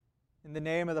In the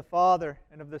name of the Father,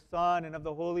 and of the Son, and of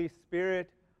the Holy Spirit,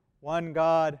 one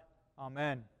God.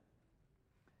 Amen.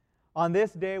 On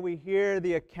this day, we hear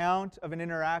the account of an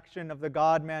interaction of the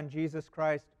God-man Jesus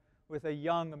Christ with a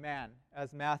young man,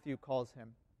 as Matthew calls him.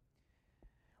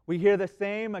 We hear the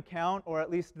same account, or at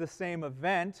least the same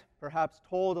event, perhaps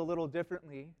told a little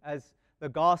differently, as the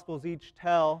Gospels each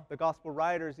tell, the Gospel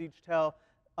writers each tell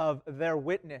of their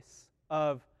witness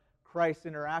of Christ's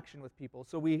interaction with people.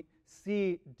 So we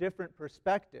see different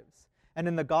perspectives. And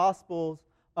in the Gospels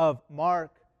of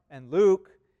Mark and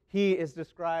Luke, he is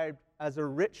described as a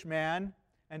rich man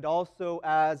and also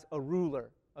as a ruler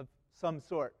of some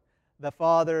sort. The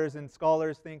fathers and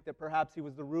scholars think that perhaps he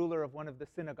was the ruler of one of the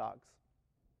synagogues.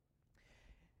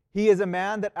 He is a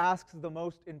man that asks the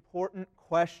most important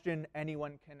question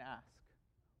anyone can ask.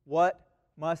 What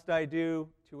must I do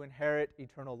to inherit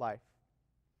eternal life?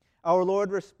 Our Lord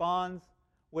responds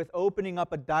with opening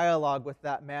up a dialogue with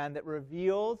that man that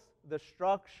reveals the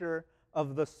structure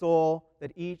of the soul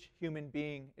that each human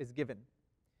being is given.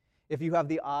 If you have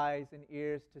the eyes and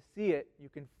ears to see it, you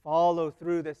can follow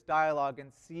through this dialogue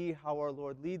and see how our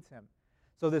Lord leads him.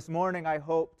 So this morning, I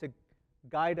hope to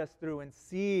guide us through and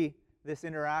see this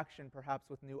interaction perhaps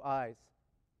with new eyes.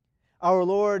 Our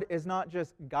Lord is not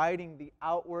just guiding the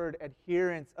outward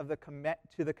adherence of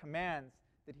to the commands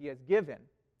that he has given,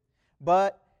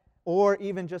 or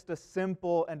even just a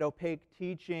simple and opaque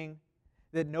teaching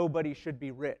that nobody should be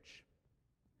rich.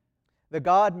 The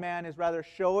God-man is rather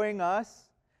showing us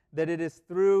that it is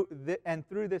through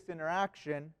this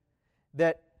interaction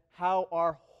that how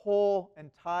our whole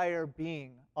entire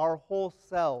being, our whole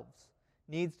selves,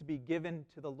 needs to be given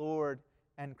to the Lord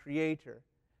and Creator,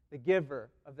 the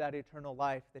giver of that eternal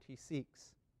life that he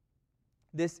seeks.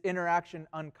 This interaction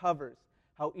uncovers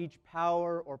how each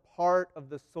power or part of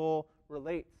the soul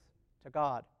relates to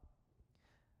God.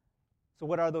 So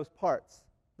what are those parts?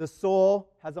 The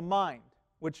soul has a mind,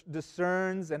 which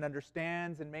discerns and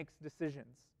understands and makes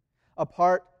decisions. A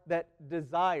part that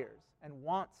desires and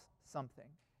wants something.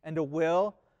 And a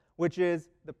will, which is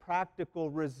the practical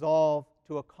resolve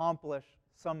to accomplish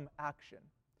some action.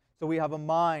 So we have a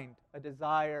mind, a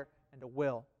desire, and a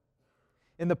will.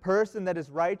 In the person that is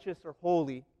righteous or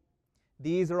holy,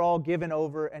 these are all given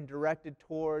over and directed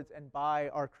towards and by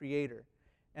our Creator.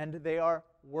 And they are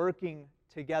working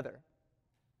together.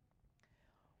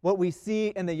 What we see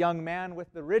in the young man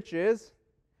with the riches,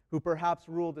 who perhaps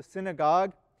ruled a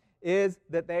synagogue, is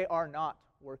that they are not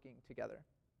working together.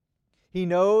 He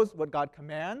knows what God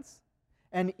commands,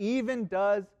 and even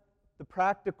does the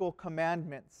practical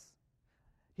commandments.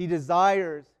 He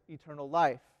desires eternal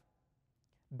life.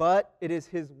 But it is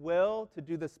his will to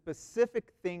do the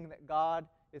specific thing that God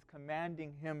is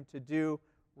commanding him to do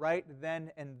right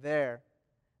then and there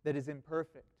that is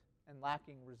imperfect and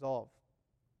lacking resolve.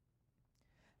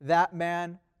 That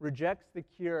man rejects the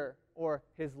cure, or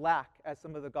his lack, as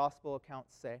some of the gospel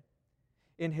accounts say,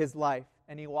 in his life,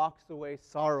 and he walks away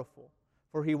sorrowful,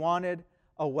 for he wanted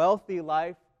a wealthy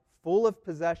life full of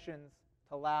possessions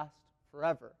to last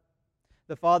forever.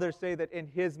 The fathers say that in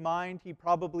his mind he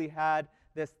probably had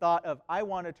this thought of, I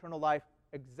want eternal life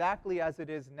exactly as it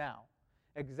is now,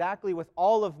 exactly with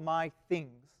all of my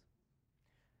things.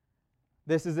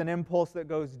 This is an impulse that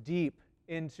goes deep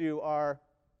into our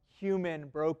human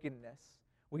brokenness.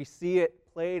 We see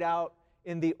it played out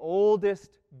in the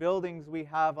oldest buildings we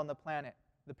have on the planet,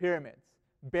 the pyramids,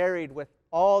 buried with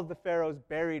all the pharaohs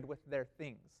buried with their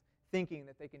things, thinking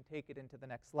that they can take it into the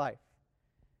next life.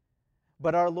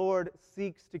 But our Lord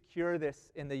seeks to cure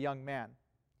this in the young man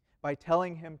by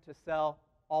telling him to sell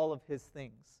all of his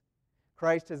things.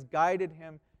 Christ has guided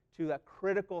him to a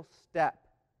critical step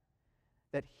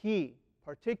that he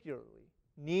particularly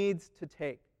needs to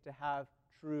take to have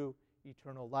true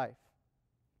eternal life.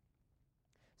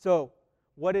 So,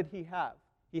 what did he have?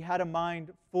 He had a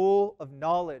mind full of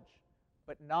knowledge,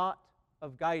 but not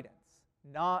of guidance,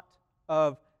 not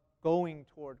of going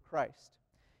toward Christ.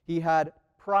 He had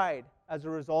pride as a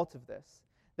result of this,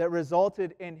 that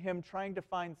resulted in him trying to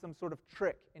find some sort of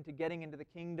trick into getting into the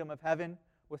kingdom of heaven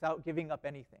without giving up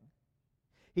anything.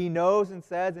 He knows and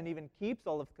says and even keeps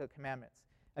all of the commandments.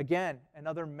 Again,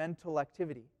 another mental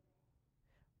activity.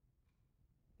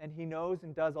 And he knows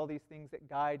and does all these things that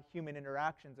guide human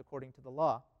interactions according to the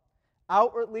law.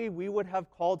 Outwardly, we would have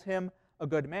called him a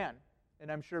good man,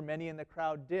 and I'm sure many in the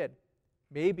crowd did,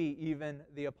 maybe even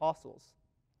the apostles.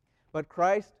 But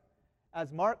Christ,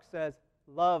 as Mark says,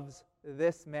 loves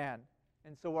this man.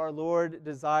 And so our Lord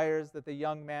desires that the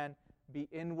young man be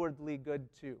inwardly good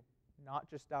too, not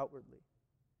just outwardly.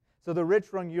 So the rich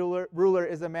young ruler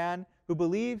is a man who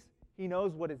believes he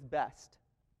knows what is best,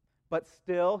 but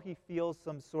still he feels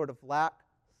some sort of lack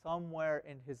somewhere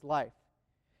in his life.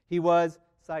 He was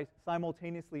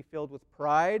simultaneously filled with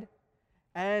pride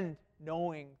and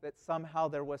knowing that somehow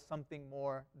there was something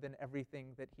more than everything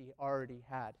that he already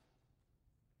had.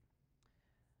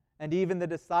 And even the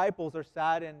disciples are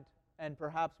saddened, and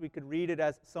perhaps we could read it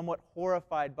as somewhat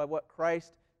horrified by what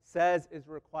Christ says is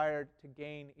required to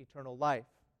gain eternal life.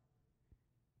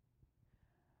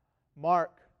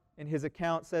 Mark, in his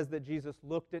account, says that Jesus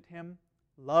looked at him,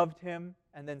 loved him,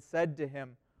 and then said to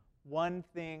him, "One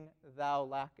thing thou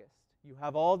lackest. You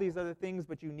have all these other things,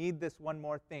 but you need this one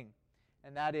more thing,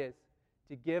 and that is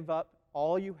to give up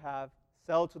all you have,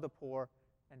 sell to the poor,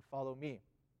 and follow me."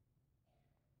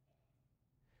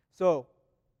 So,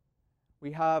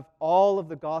 we have all of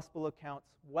the gospel accounts,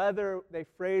 whether they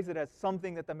phrase it as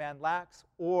something that the man lacks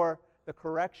or the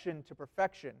correction to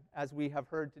perfection, as we have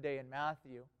heard today in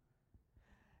Matthew,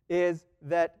 is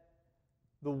that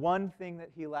the one thing that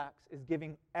he lacks is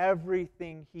giving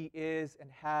everything he is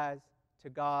and has to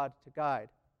God to guide.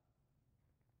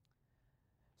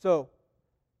 So,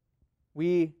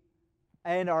 we,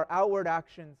 and our outward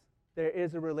actions, there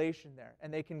is a relation there,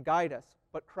 and they can guide us.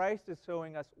 But Christ is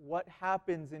showing us what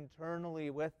happens internally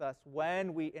with us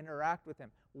when we interact with him,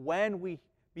 when we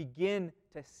begin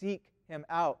to seek him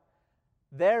out.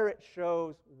 There it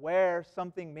shows where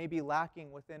something may be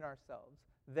lacking within ourselves.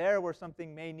 There where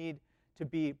something may need to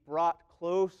be brought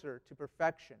closer to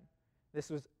perfection. This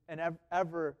was an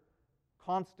ever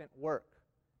constant work,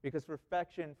 because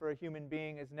perfection for a human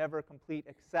being is never complete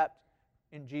except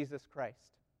in Jesus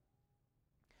Christ.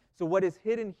 So what is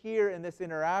hidden here in this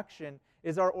interaction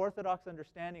is our orthodox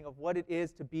understanding of what it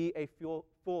is to be a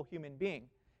full human being,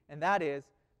 and that is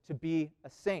to be a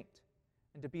saint.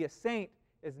 And to be a saint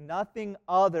is nothing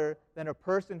other than a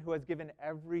person who has given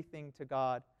everything to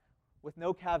God with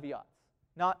no caveats.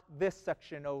 Not this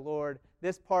section, O Lord,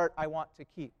 this part I want to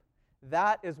keep.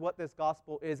 That is what this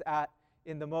gospel is at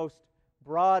in the most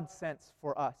broad sense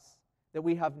for us, that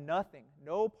we have nothing,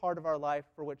 no part of our life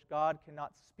for which God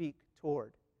cannot speak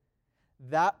toward.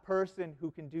 That person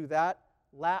who can do that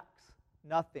lacks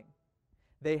nothing.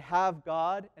 They have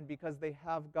God, and because they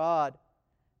have God,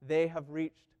 they have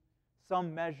reached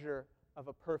some measure of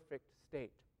a perfect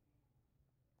state.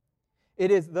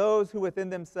 It is those who within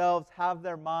themselves have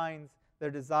their minds,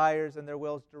 their desires, and their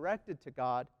wills directed to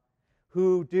God,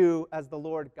 who do as the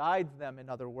Lord guides them, in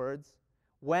other words,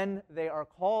 when they are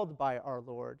called by our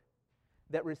Lord,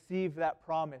 that receive that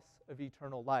promise of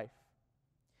eternal life.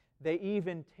 They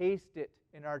even taste it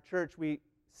in our church. We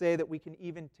say that we can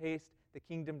even taste the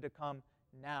kingdom to come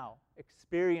now,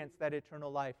 experience that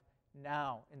eternal life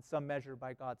now in some measure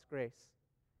by God's grace.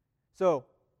 So,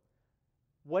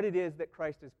 what it is that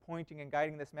Christ is pointing and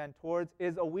guiding this man towards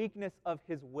is a weakness of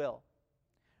his will.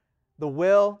 The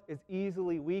will is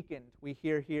easily weakened, we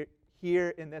hear here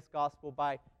in this gospel,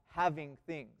 by having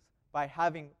things, by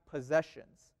having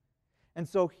possessions. And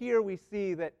so here we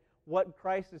see that what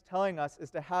Christ is telling us is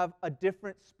to have a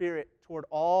different spirit toward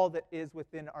all that is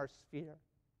within our sphere.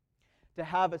 To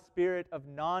have a spirit of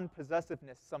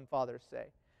non-possessiveness, some fathers say.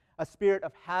 A spirit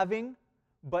of having,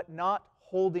 but not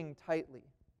holding tightly.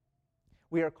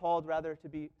 We are called rather to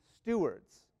be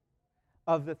stewards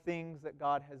of the things that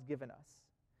God has given us,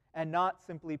 and not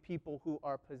simply people who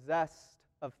are possessed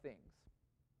of things.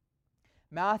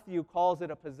 Matthew calls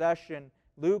it a possession.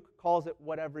 Luke calls it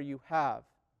whatever you have.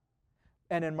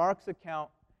 And in Mark's account,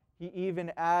 he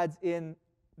even adds in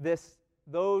this,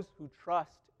 those who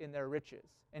trust in their riches.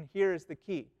 And here is the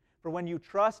key. For when you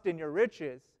trust in your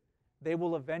riches, they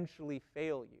will eventually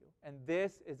fail you. And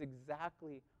this is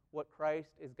exactly what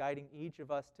Christ is guiding each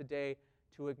of us today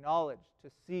to acknowledge, to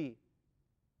see,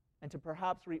 and to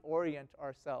perhaps reorient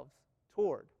ourselves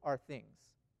toward our things.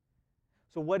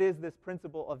 So what is this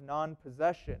principle of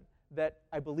non-possession that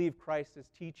I believe Christ is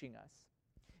teaching us?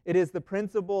 It is the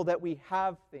principle that we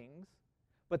have things,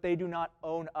 but they do not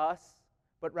own us,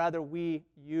 but rather we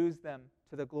use them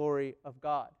to the glory of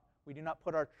God. We do not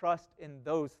put our trust in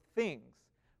those things,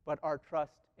 but our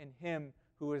trust in Him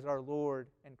who is our Lord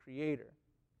and Creator.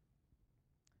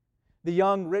 The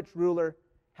young rich ruler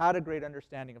had a great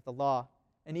understanding of the law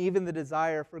and even the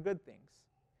desire for good things.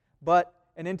 But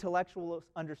an intellectual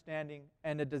understanding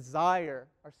and a desire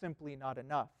are simply not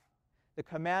enough. The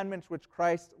commandments which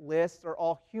Christ lists are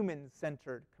all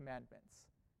human-centered commandments.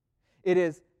 It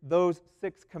is those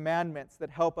 6 commandments that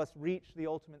help us reach the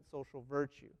ultimate social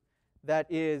virtue. That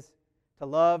is, to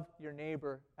love your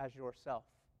neighbor as yourself.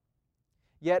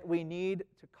 Yet we need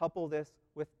to couple this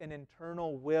with an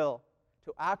internal will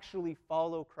to actually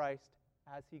follow Christ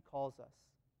as He calls us.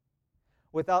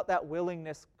 Without that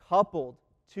willingness coupled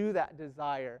to that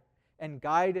desire, and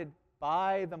guided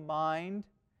by the mind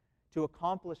to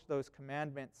accomplish those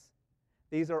commandments,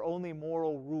 these are only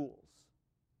moral rules.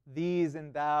 These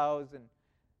and thous and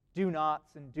do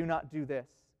nots and do not do this.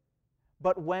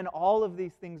 But when all of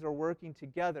these things are working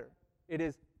together, it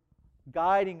is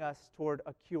guiding us toward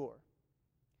a cure.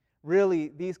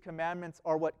 Really, these commandments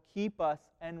are what keep us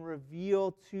and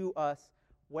reveal to us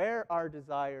where our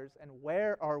desires and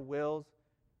where our wills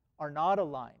are not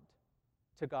aligned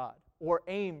to God or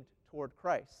aimed toward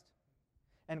Christ.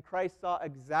 And Christ saw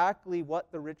exactly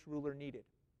what the rich ruler needed.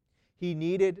 He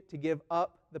needed to give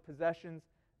up the possessions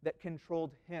that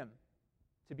controlled him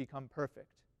to become perfect.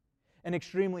 An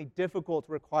extremely difficult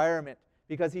requirement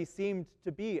because he seemed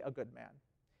to be a good man,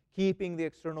 keeping the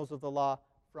externals of the law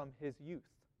from his youth.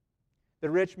 The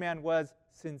rich man was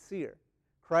sincere.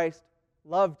 Christ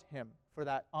loved him for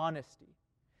that honesty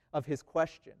of his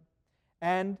question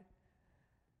and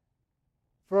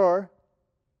for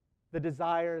the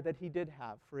desire that he did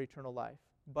have for eternal life.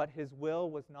 But his will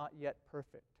was not yet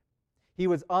perfect. He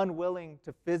was unwilling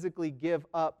to physically give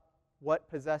up what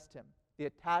possessed him. The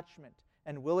attachment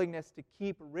and willingness to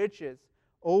keep riches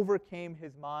overcame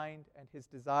his mind and his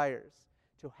desires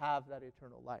to have that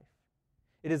eternal life.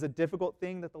 It is a difficult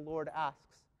thing that the Lord asks.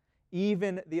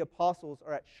 Even the apostles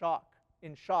are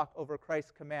in shock over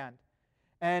Christ's command.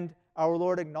 And our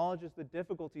Lord acknowledges the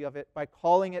difficulty of it by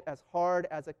calling it as hard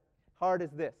as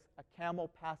this, a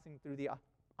camel passing through the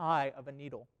eye of a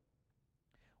needle.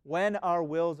 When our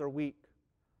wills are weak,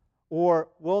 or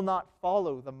will not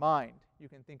follow the mind, you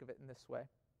can think of it in this way,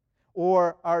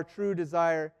 or our true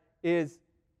desire is,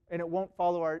 and it won't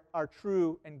follow our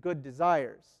true and good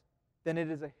desires, then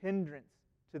it is a hindrance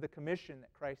to the commission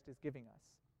that Christ is giving us.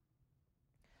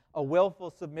 A willful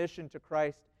submission to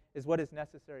Christ is what is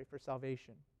necessary for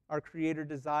salvation. Our Creator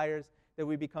desires that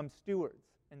we become stewards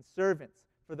and servants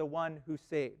for the one who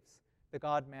saves, the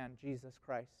God-man, Jesus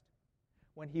Christ.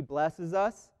 When He blesses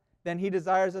us, then He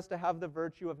desires us to have the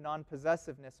virtue of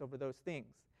non-possessiveness over those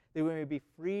things, that we may be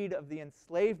freed of the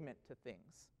enslavement to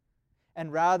things,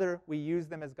 and rather we use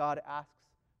them as God asks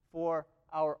for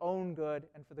our own good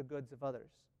and for the goods of others.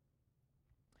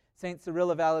 St. Cyril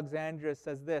of Alexandria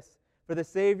says this, "For the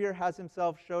Savior has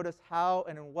Himself showed us how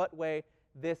and in what way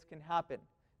this can happen,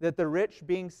 that the rich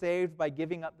being saved by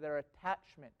giving up their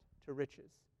attachment to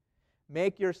riches.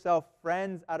 Make yourself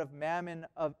friends out of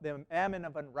the mammon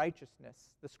of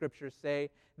unrighteousness," the Scriptures say,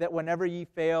 "that whenever ye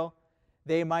fail,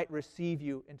 they might receive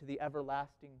you into the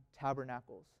everlasting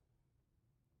tabernacles,"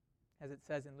 as it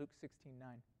says in Luke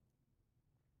 16:9.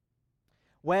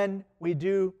 When we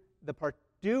do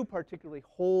particularly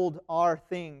hold our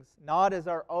things, not as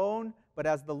our own, but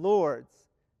as the Lord's,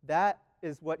 that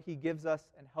is what He gives us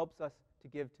and helps us to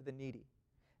give to the needy.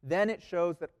 Then it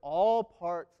shows that all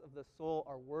parts of the soul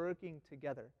are working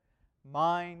together,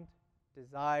 mind,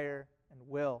 desire, and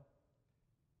will.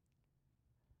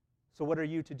 So what are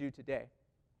you to do today?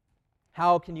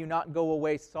 How can you not go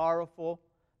away sorrowful,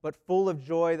 but full of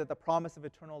joy that the promise of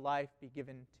eternal life be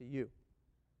given to you?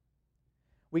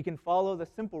 We can follow the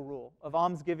simple rule of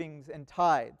almsgivings and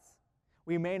tithes.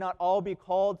 We may not all be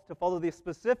called to follow the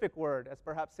specific word, as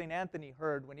perhaps St. Anthony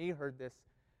heard when he heard this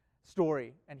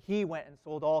story, and he went and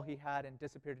sold all he had and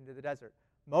disappeared into the desert.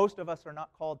 Most of us are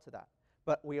not called to that,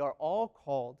 but we are all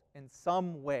called in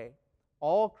some way.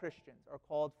 All Christians are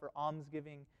called for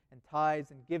almsgiving and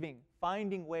tithes and giving,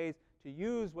 finding ways to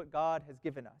use what God has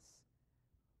given us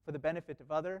for the benefit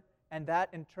of others, and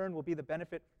that in turn will be the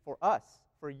benefit for us,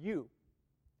 for you.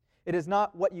 It is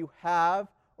not what you have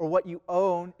or what you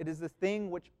own, it is the thing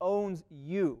which owns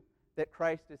you that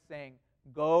Christ is saying,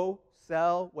 go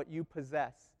sell what you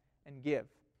possess and give.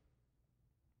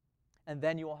 And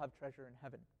then you will have treasure in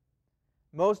heaven.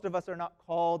 Most of us are not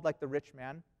called like the rich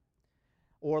man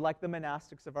or like the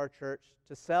monastics of our church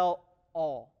to sell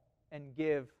all and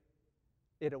give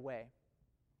it away.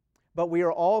 But we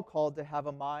are all called to have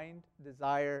a mind,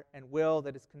 desire, and will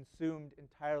that is consumed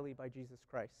entirely by Jesus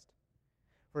Christ.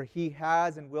 For He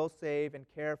has and will save and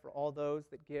care for all those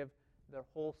that give their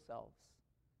whole selves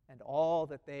and all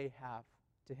that they have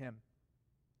to Him.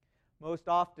 Most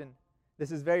often, this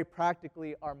is very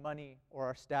practically our money or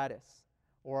our status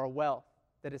or our wealth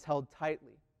that is held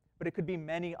tightly. But it could be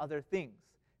many other things.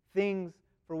 Things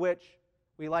for which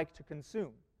we like to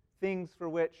consume. Things for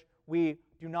which we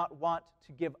do not want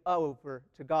to give over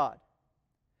to God.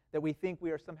 That we think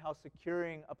we are somehow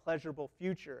securing a pleasurable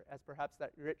future, as perhaps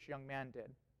that rich young man did.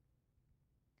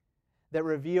 That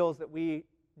reveals that we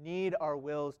need our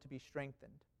wills to be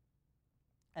strengthened,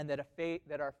 and that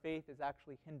our faith is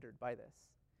actually hindered by this.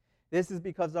 This is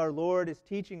because our Lord is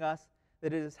teaching us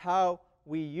that it is how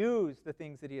we use the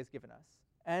things that He has given us,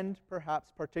 and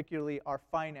perhaps particularly our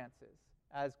finances,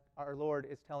 as our Lord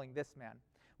is telling this man,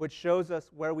 which shows us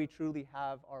where we truly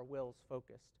have our wills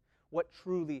focused, what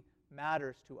truly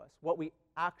matters to us, what we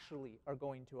actually are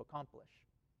going to accomplish.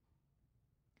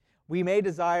 We may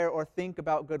desire or think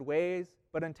about good ways,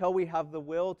 but until we have the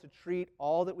will to treat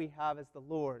all that we have as the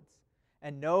Lord's,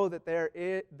 and know that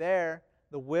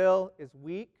the will is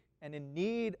weak and in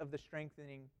need of the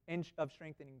strengthening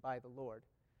by the Lord.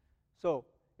 So,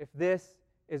 if this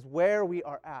is where we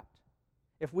are at,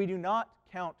 if we do not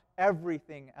count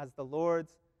everything as the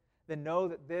Lord's, then know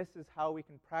that this is how we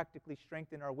can practically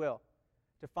strengthen our will,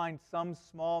 to find some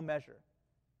small measure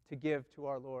to give to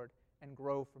our Lord and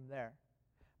grow from there.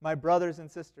 My brothers and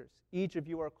sisters, each of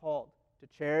you are called to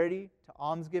charity, to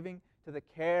almsgiving, to the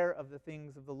care of the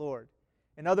things of the Lord.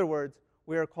 In other words,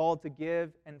 we are called to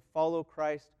give and follow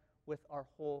Christ with our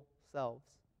whole selves.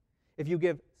 If you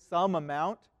give some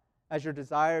amount, as your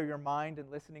desire, your mind, and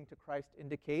listening to Christ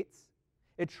indicates,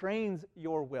 it trains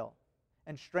your will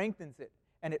and strengthens it,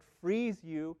 and it frees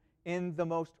you in the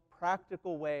most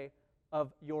practical way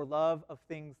of your love of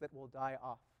things that will die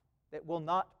off, that will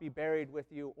not be buried with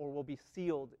you or will be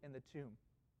sealed in the tomb,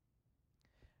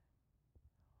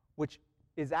 which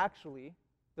is actually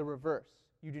the reverse.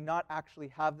 You do not actually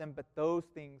have them, but those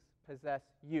things possess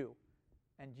you,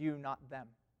 and you not them.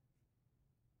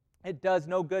 It does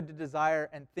no good to desire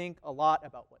and think a lot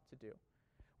about what to do.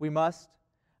 We must,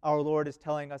 our Lord is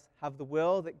telling us, have the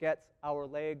will that gets our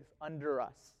legs under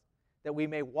us, that we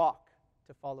may walk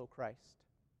to follow Christ.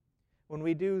 When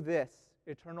we do this,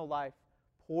 eternal life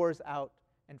pours out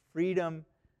and freedom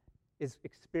is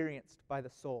experienced by the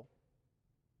soul.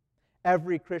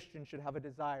 Every Christian should have a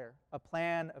desire, a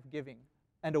plan of giving,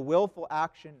 and a willful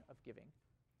action of giving.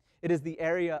 It is the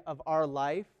area of our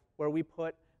life where we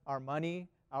put our money,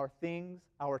 our things,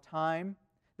 our time,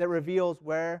 that reveals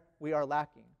where we are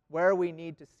lacking, where we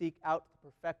need to seek out the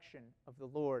perfection of the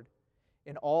Lord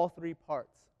in all three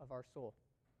parts of our soul.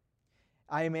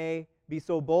 I may be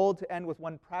so bold to end with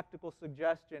one practical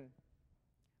suggestion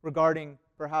regarding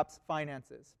perhaps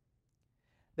finances,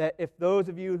 that if those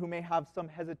of you who may have some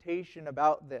hesitation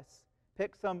about this,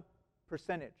 pick some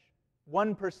percentage,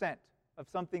 1% of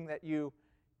something that you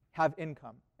have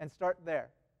income, and start there.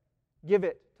 Give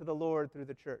it to the Lord through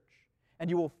the church, and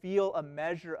you will feel a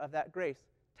measure of that grace.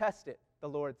 Test it, the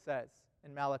Lord says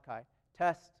in Malachi.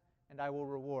 Test, and I will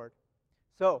reward.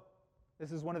 So,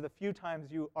 this is one of the few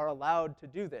times you are allowed to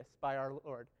do this by our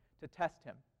Lord, to test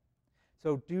Him.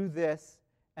 So do this,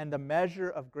 and the measure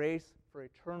of grace for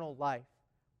eternal life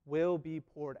will be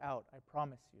poured out, I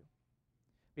promise you,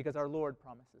 because our Lord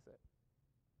promises it.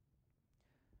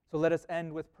 So let us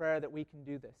end with prayer that we can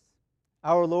do this.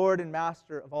 Our Lord and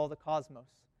Master of all the cosmos,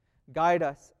 guide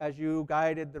us as you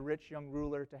guided the rich young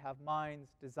ruler to have minds,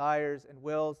 desires, and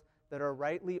wills that are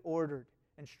rightly ordered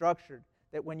and structured,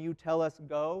 that when you tell us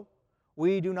go,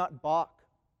 we do not balk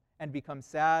and become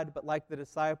sad, but like the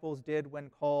disciples did when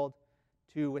called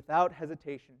to, without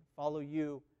hesitation, follow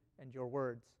you and your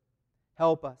words.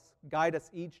 Help us, guide us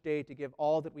each day to give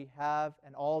all that we have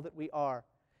and all that we are,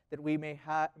 that we may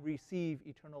receive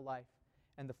eternal life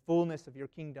and the fullness of your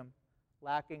kingdom,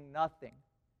 lacking nothing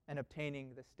and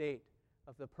obtaining the state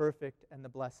of the perfect and the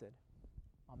blessed.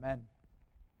 Amen.